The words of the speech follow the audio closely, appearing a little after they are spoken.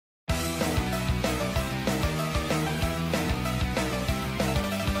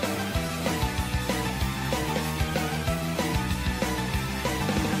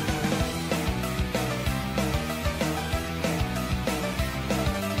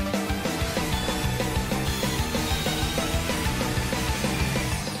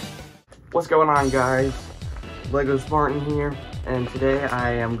What's going on, guys? Lego Spartan here, and today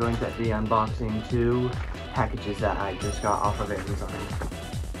I am going to be unboxing two packages that I just got off of Amazon.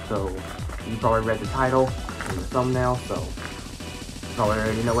 So, you probably read the title and the thumbnail, so you probably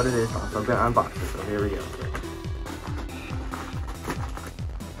already know what it is. I'm also going to unbox it, so here we go.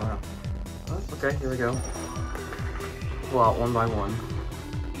 Wow. Okay, here we go. Pull out one by one.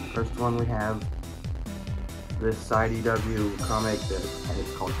 First one we have this IDW comic that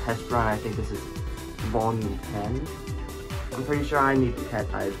is called Test Run. I think this is volume 10. I'm pretty sure I need to catch.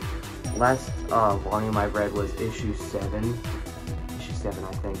 Last volume I read was issue 7. Issue 7,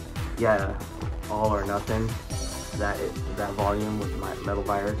 I think. Yeah, All or Nothing. That volume with my Metal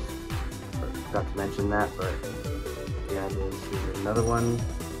Virus. Forgot to mention that, but yeah, there's another one.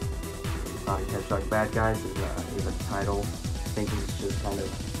 Sonic Hedgehog Bad Guys is a title. I think this is just kind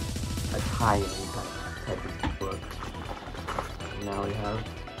of a tie-in type of book. Now we have,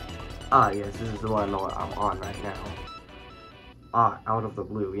 yes, this is the one I'm on right now. Out of the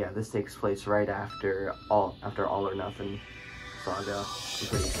Blue. Yeah, this takes place right after All or Nothing saga. I'm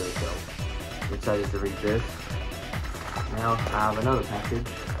pretty sure, so I'm excited to read this. Now I have another package.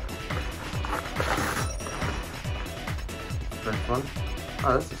 First one.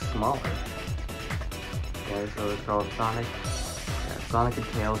 Oh, this is smaller. Okay, so it's called Sonic. Yeah, Sonic and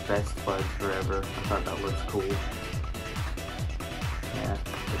Tails Best Buds Forever. I thought that looks cool. Yeah,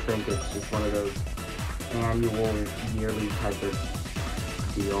 I think it's just one of those annual, yearly type of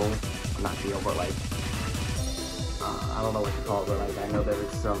deal. Not deal, but like, I don't know what to call it, but like, I know there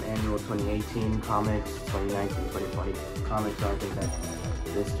was some annual 2018 comics, 2019, 2020 comics, so I think that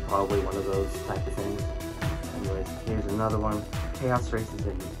this is probably one of those type of things. Anyways, here's another one. Chaos Races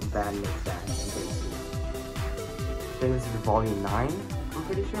and Bad Mix Dash and Bases. I think this is volume 9, I'm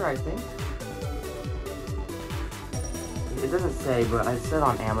pretty sure, I think. It doesn't say, but I said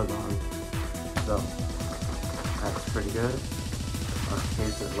on Amazon, so that's pretty good.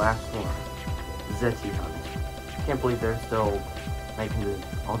 Here's the last one, Zeti Hunt. I can't believe they're still making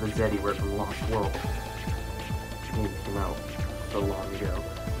all the Zeti work from Lost World. It came out so long ago.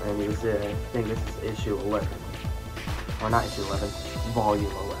 And I think this is issue 11. Or not issue 11,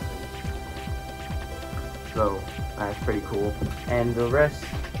 volume 11. So, that's pretty cool. And the rest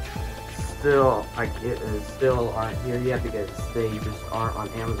still aren't here yet because they just aren't on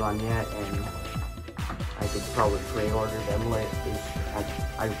Amazon yet, and I could probably pre-order them later.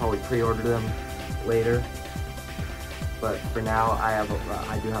 I could probably pre-order them later. But for now, I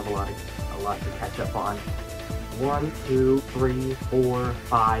do have a lot to catch up on. 1, 2, 3, 4,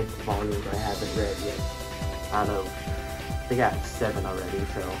 5 volumes I haven't read yet. Out of, I think I have 7 already,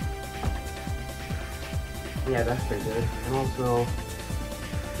 so yeah, that's pretty good. And also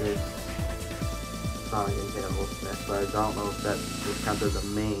this Sonic and Tails Best Buds. I don't know if that just counts as a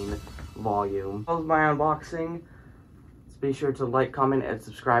main volume. That was my unboxing. So be sure to like, comment, and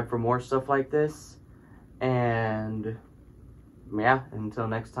subscribe for more stuff like this. And yeah, until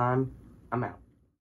next time, I'm out.